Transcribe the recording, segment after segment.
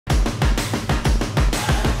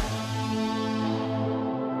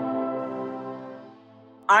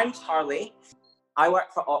I'm Charlie. I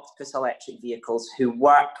work for Octopus Electric Vehicles, who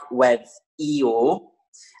work with EO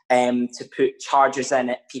to put chargers in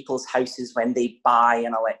at people's houses when they buy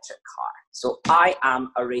an electric car. So I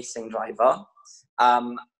am a racing driver,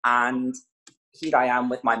 and here I am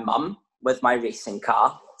with my mum, with my racing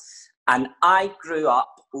car. And I grew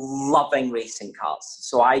up loving racing cars.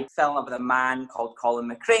 So I fell in love with a man called Colin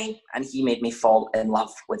McRae, and he made me fall in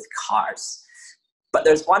love with cars. But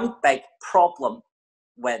there's one big problem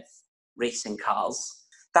with racing cars.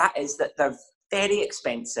 That is that they're very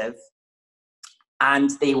expensive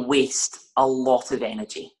and they waste a lot of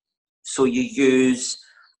energy. So you use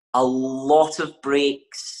a lot of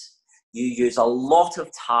brakes, you use a lot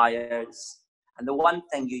of tires, and the one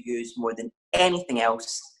thing you use more than anything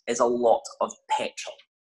else is a lot of petrol.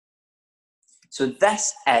 So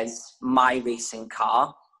this is my racing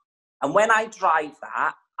car, and when I drive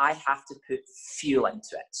that, I have to put fuel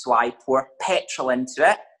into it. So I pour petrol into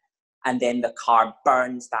it, and then the car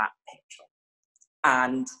burns that petrol.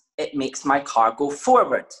 And it makes my car go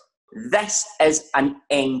forward. This is an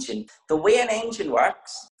engine. The way an engine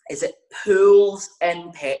works is it pulls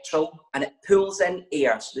in petrol and it pulls in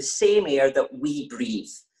air, so the same air that we breathe.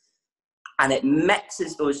 And it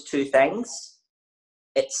mixes those two things,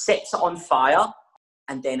 it sets it on fire,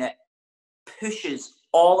 and then it pushes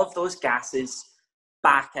all of those gases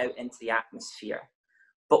back out into the atmosphere.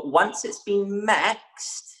 But once it's been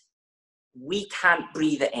mixed, we can't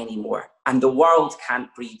breathe it anymore, and the world can't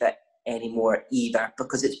breathe it anymore either,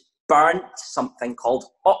 because it's burnt something called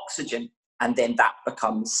oxygen, and then that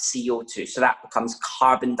becomes CO2, so that becomes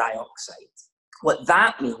carbon dioxide. What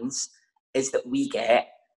that means is that we get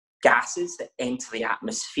gases that enter the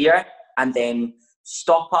atmosphere and then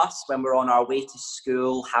stop us when we're on our way to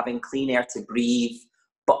school, having clean air to breathe,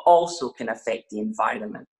 but also can affect the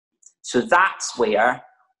environment. So that's where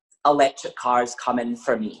electric cars come in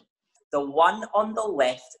for me. The one on the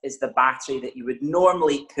left is the battery that you would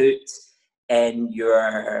normally put in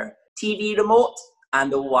your TV remote,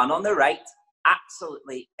 and the one on the right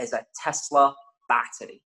absolutely is a Tesla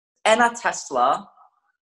battery. In a Tesla,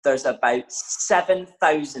 there's about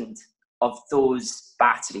 7,000 of those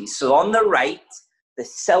batteries. So on the right, the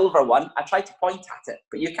silver one, I tried to point at it,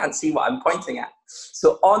 but you can't see what I'm pointing at.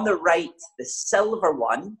 So on the right, the silver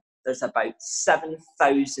one, there's about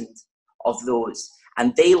 7,000 of those,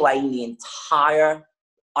 and they line the entire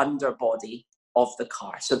underbody of the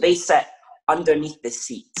car. So they sit underneath the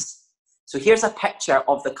seats. So here's a picture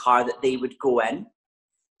of the car that they would go in.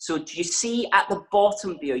 So do you see at the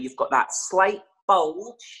bottom there, you've got that slight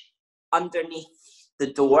bulge underneath the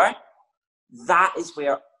door? That is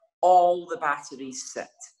where all the batteries sit.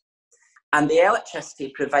 And the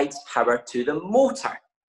electricity provides power to the motor,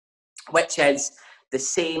 which is the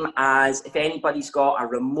same as if anybody's got a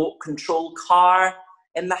remote control car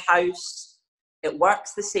in the house. It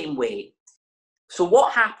works the same way. So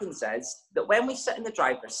what happens is that when we sit in the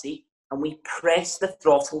driver's seat and we press the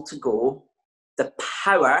throttle to go, the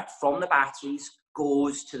power from the batteries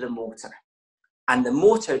goes to the motor, and the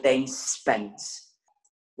motor then spins.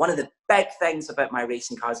 One of the big things about my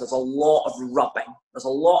racing cars, there's a lot of rubbing. There's a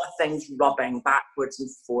lot of things rubbing backwards and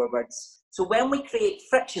forwards. So when we create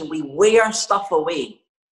friction, we wear stuff away.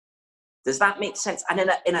 Does that make sense? And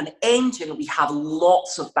in an engine, we have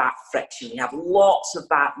lots of that friction. We have lots of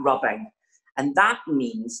that rubbing. And that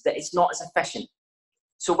means that it's not as efficient.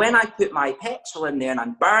 So when I put my petrol in there and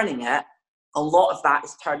I'm burning it, a lot of that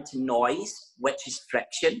is turned to noise, which is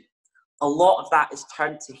friction. A lot of that is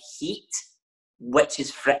turned to heat, which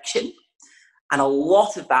is friction. And a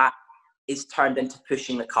lot of that is turned into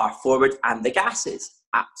pushing the car forward and the gases.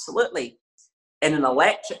 Absolutely. In an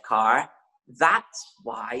electric car, that's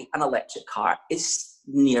why an electric car is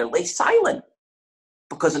nearly silent,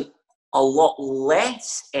 because a lot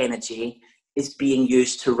less energy is being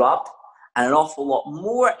used to rub, and an awful lot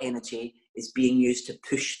more energy is being used to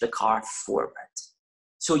push the car forward.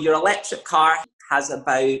 So your electric car has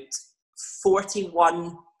about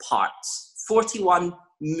 41 parts, 41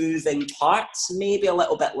 moving parts, maybe a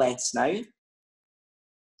little bit less now.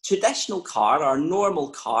 Traditional car, or normal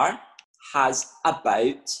car, has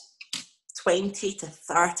about 20 to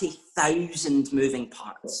 30,000 moving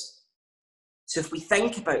parts. So if we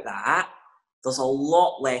think about that, there's a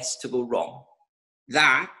lot less to go wrong.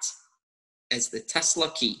 That is the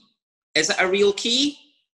Tesla key. Is it a real key?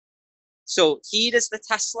 So here is the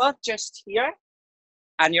Tesla, just here.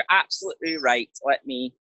 And you're absolutely right. Let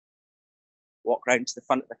me walk around to the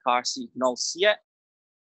front of the car so you can all see it.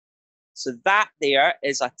 So that there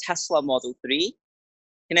is a Tesla Model 3.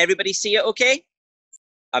 Can everybody see it okay?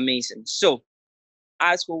 Amazing. So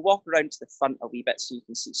as we'll walk around to the front a wee bit so you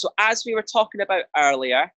can see. So as we were talking about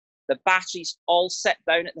earlier, the batteries all sit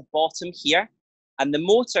down at the bottom here, and the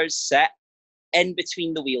motors sit in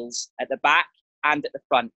between the wheels at the back and at the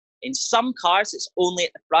front. In some cars, it's only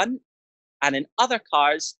at the front, and in other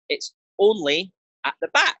cars, it's only at the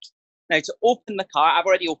back. Now, to open the car, I've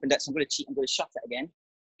already opened it, so I'm going to cheat, I'm going to shut it again.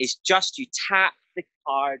 It's just you tap the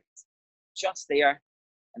card just there,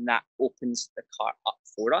 and that opens the car up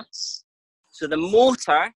for us. So the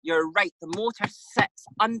motor, you're right, the motor sits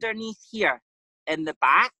underneath here in the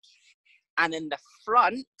back, and in the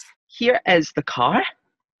front, here is the car.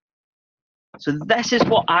 So this is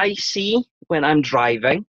what I see when I'm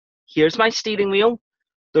driving. Here's my steering wheel.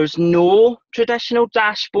 There's no traditional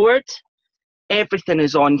dashboard. Everything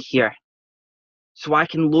is on here. So I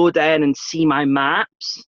can load in and see my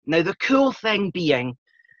maps. Now the cool thing being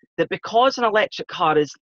that because an electric car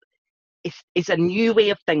is a new way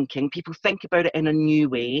of thinking, people think about it in a new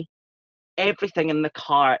way, everything in the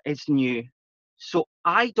car is new. So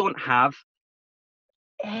I don't have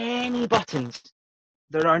any buttons.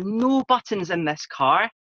 There are no buttons in this car.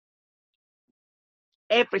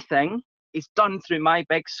 Everything is done through my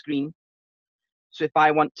big screen. So if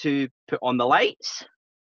I want to put on the lights,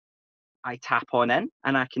 I tap on in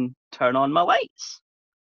and I can turn on my lights.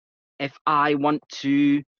 If I want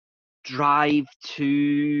to drive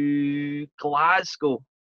to Glasgow,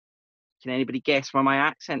 can anybody guess where my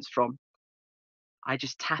accent's from? I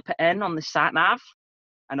just tap it in on the sat nav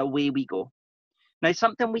and away we go. Now,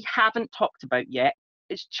 something we haven't talked about yet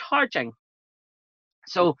is charging.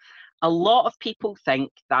 So a lot of people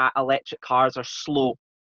think that electric cars are slow.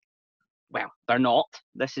 Well, they're not.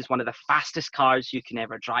 This is one of the fastest cars you can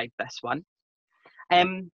ever drive, this one.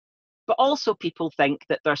 But also people think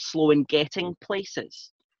that they're slow in getting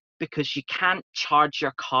places because you can't charge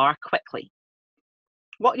your car quickly.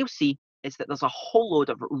 What you'll see is that there's a whole load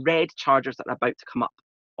of red chargers that are about to come up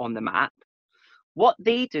on the map. What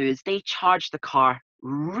they do is they charge the car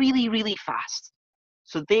really, really fast.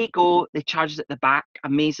 So they charge it at the back,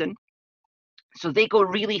 amazing. So they go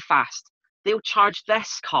really fast. They'll charge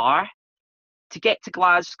this car. To get to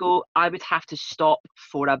Glasgow, I would have to stop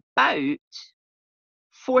for about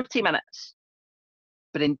 40 minutes,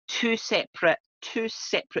 but in two separate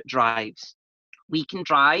drives. We can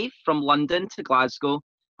drive from London to Glasgow,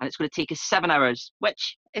 and it's going to take us 7 hours,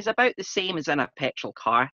 which is about the same as in a petrol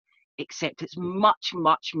car, except it's much,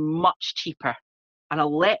 much, much cheaper. An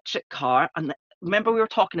electric car, and remember we were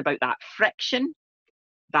talking about that friction,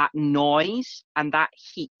 that noise, and that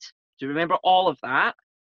heat. Do you remember all of that?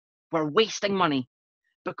 We're wasting money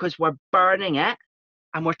because we're burning it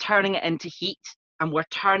and we're turning it into heat and we're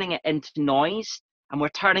turning it into noise and we're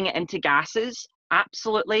turning it into gases.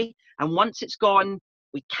 Absolutely. And once it's gone,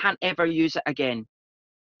 we can't ever use it again.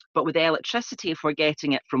 But with electricity, if we're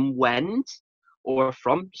getting it from wind or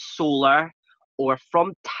from solar or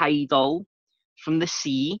from tidal, from the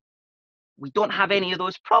sea, we don't have any of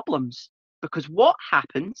those problems, because what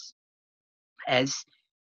happens is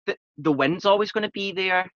that the wind's always going to be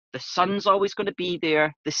there, the sun's always going to be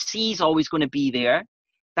there, the sea's always going to be there.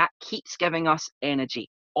 That keeps giving us energy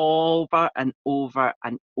over and over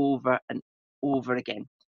and over and over again.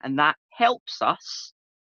 And that helps us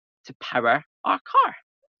to power our car.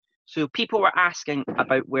 So people were asking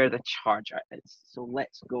about where the charger is. So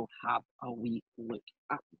let's go have a wee look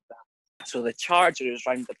at that. So the charger is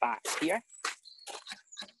round the back here.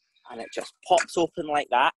 And it just pops open like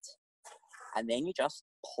that. And then you just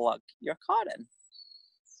plug your car in.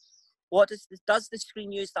 What does the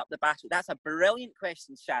screen use up the battery? That's a brilliant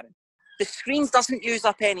question, Sharon. The screen doesn't use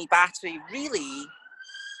up any battery, really,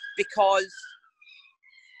 because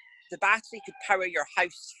the battery could power your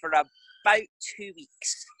house for about 2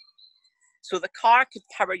 weeks. So the car could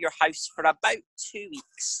power your house for about 2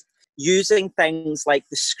 weeks. Using things like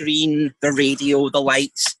the screen, the radio, the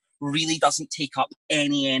lights really doesn't take up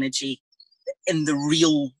any energy in the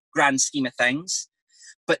real grand scheme of things.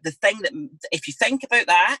 But the thing that, if you think about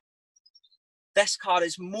that, this car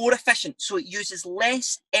is more efficient, so it uses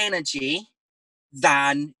less energy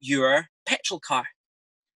than your petrol car.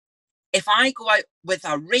 If I go out with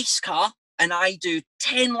a race car and I do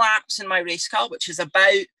 10 laps in my race car, which is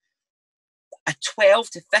about a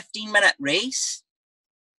 12 to 15 minute race,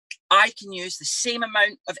 I can use the same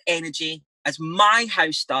amount of energy as my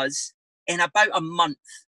house does in about a month.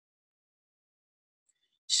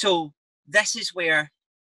 So this is where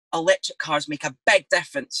electric cars make a big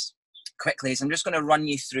difference. Quickly, I'm just going to run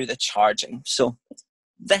you through the charging. So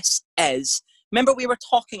this is, remember we were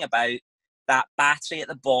talking about that battery at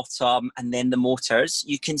the bottom and then the motors.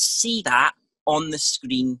 You can see that on the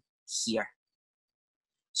screen here.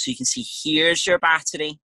 So you can see here's your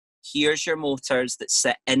battery, here's your motors that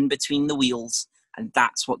sit in between the wheels, and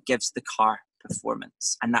that's what gives the car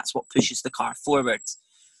performance, and that's what pushes the car forward.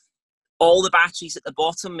 All the batteries at the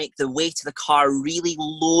bottom make the weight of the car really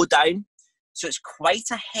low down, so it's quite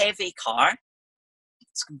a heavy car.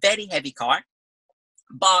 It's a very heavy car,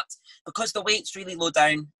 but because the weight's really low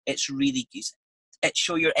down, it's really good. It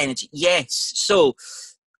shows your energy. Yes, so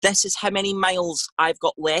this is how many miles I've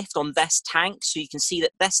got left on this tank. So you can see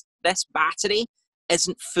that this battery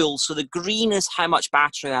isn't full. So the green is how much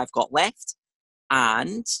battery I've got left.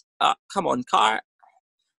 And, come on, car.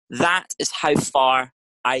 That is how far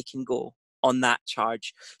I can go on that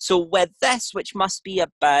charge. So with this, which must be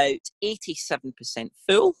about 87%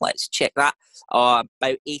 full, let's check that.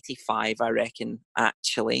 About 85, I reckon,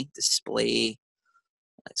 actually. Display.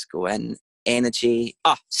 Let's go in. Energy.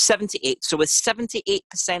 78. So with 78%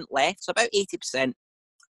 left, so about 80%,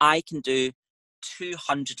 I can do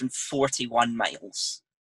 241 miles.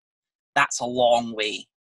 That's a long way.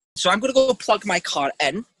 So I'm going to go plug my car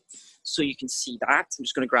in so you can see that. I'm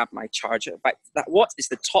just going to grab my charger. What is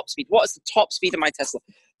the top speed? What is the top speed of my Tesla?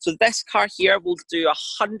 So this car here will do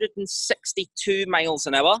 162 miles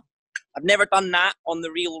an hour. I've never done that on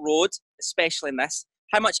the real road, especially in this.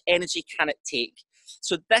 How much energy can it take?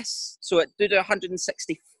 So it did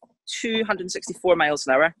 164 miles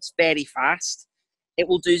an hour. It's very fast. It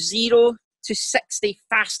will do 0 to 60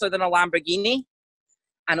 faster than a Lamborghini,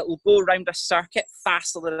 and it will go around a circuit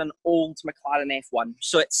faster than an old McLaren F1.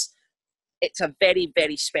 So it's a very,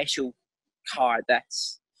 very special car,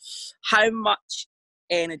 this. How much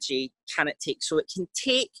energy can it take? So it can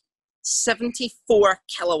take 74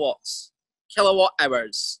 kilowatt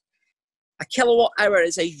hours. A kilowatt hour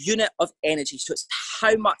is a unit of energy. So it's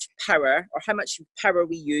how much power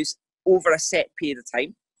we use over a set period of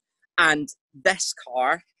time. And this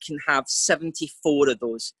car can have 74 of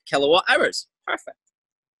those kilowatt hours. Perfect.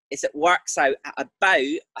 It works out at about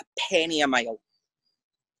a penny a mile.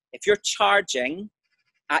 If you're charging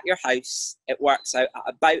at your house, it works out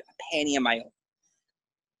at about a penny a mile.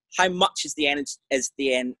 How much is the energy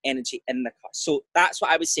in the car? So that's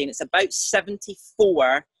what I was saying. It's about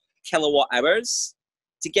 74 kilowatt hours.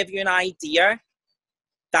 To give you an idea,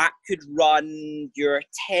 that could run your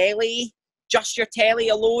telly, just your telly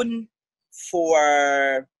alone,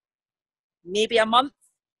 for maybe a month,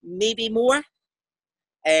 maybe more,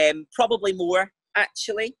 probably more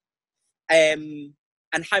actually. And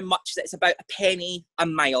how much is it? It's about a penny a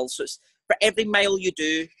mile. So it's, for every mile you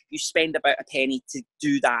do, you spend about a penny to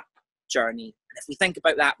do that journey. And if we think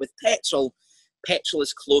about that with petrol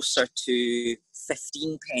is closer to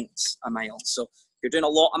 15 pence a mile. So if you're doing a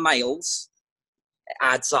lot of miles, it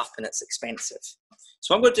adds up and it's expensive.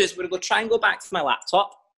 So what I'm going to do is we're going to try and go back to my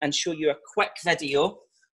laptop and show you a quick video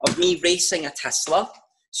of me racing a Tesla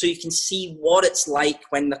so you can see what it's like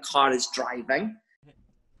when the car is driving.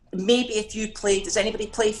 Maybe if you play, does anybody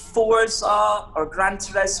play Forza or Gran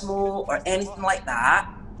Turismo or anything like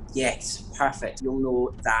that? Yes, perfect. You'll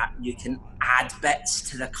know that you can add bits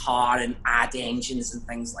to the car and add engines and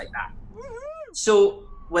things like that. So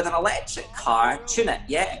with an electric car, tune it,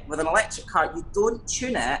 yeah? With an electric car, you don't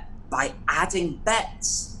tune it by adding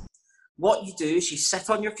bits. What you do is you sit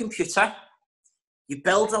on your computer, you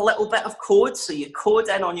build a little bit of code, so you code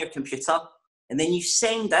in on your computer, and then you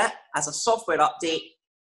send it as a software update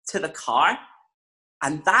to the car,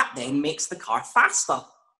 and that then makes the car faster.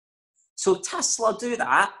 So Tesla do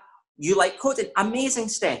that. You like coding, amazing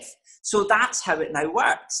stuff. So that's how it now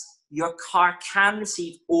works. Your car can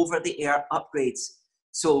receive over-the-air upgrades.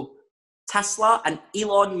 So Tesla and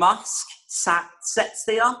Elon Musk sits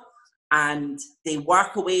there and they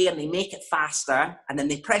work away and they make it faster, and then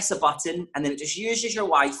they press a button and then it just uses your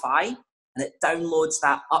Wi-Fi and it downloads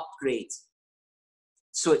that upgrade.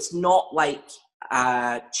 So it's not like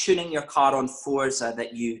tuning your car on Forza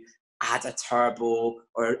that you add a turbo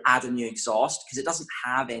or add a new exhaust, because it doesn't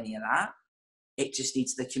have any of that. It just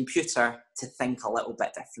needs the computer to think a little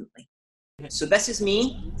bit differently. So this is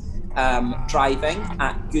me driving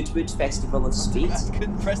at Goodwood Festival of Speed,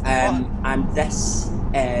 and this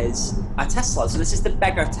is a Tesla. So this is the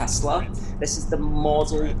bigger Tesla. This is the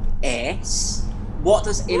Model S. What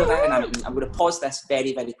does aerodynamic mean? I'm going to pause this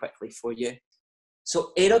very, very quickly for you.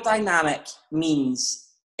 So aerodynamic means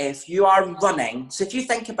if you are running, so if you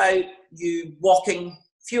think about you walking,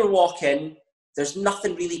 if you're walking, there's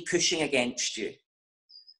nothing really pushing against you.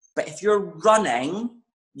 But if you're running,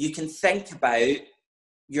 you can think about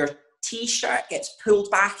your t-shirt gets pulled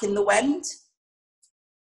back in the wind.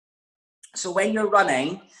 So when you're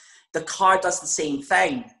running, the car does the same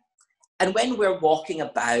thing. And when we're walking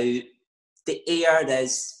about, the air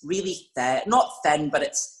is really thin, not thin,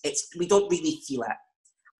 but we don't really feel it.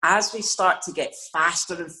 As we start to get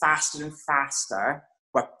faster and faster and faster,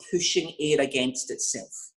 we're pushing air against itself.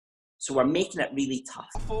 So we're making it really tough.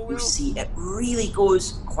 You see, it really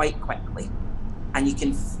goes quite quickly. And you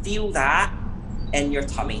can feel that in your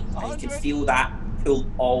tummy. And you can feel that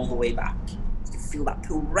pull all the way back. You can feel that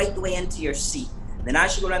pull right the way into your seat. Then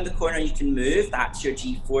as you go around the corner, you can move. That's your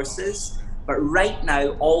G-forces. But right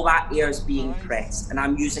now, all that air is being pressed. And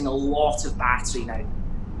I'm using a lot of battery now.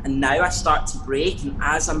 And now I start to brake. And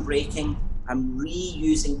as I'm braking, I'm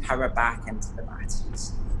reusing power back into the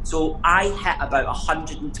batteries. So I hit about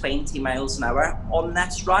 120 miles an hour on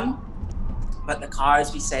this run. But the car,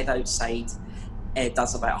 as we said outside, it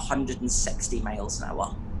does about 160 miles an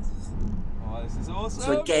hour. Oh, this is awesome.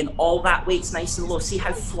 So again, all that weight's nice and low. See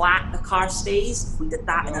how flat the car stays? If we did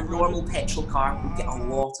that in a normal petrol car, we'd get a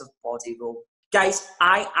lot of body roll. Guys,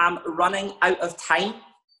 I am running out of time.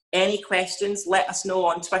 Any questions, let us know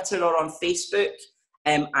on Twitter or on Facebook,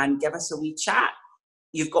 and give us a wee chat.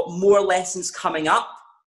 You've got more lessons coming up.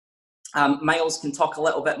 Miles can talk a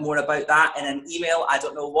little bit more about that in an email. I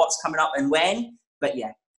don't know what's coming up and when, but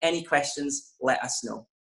yeah, any questions, let us know.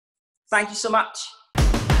 Thank you so much.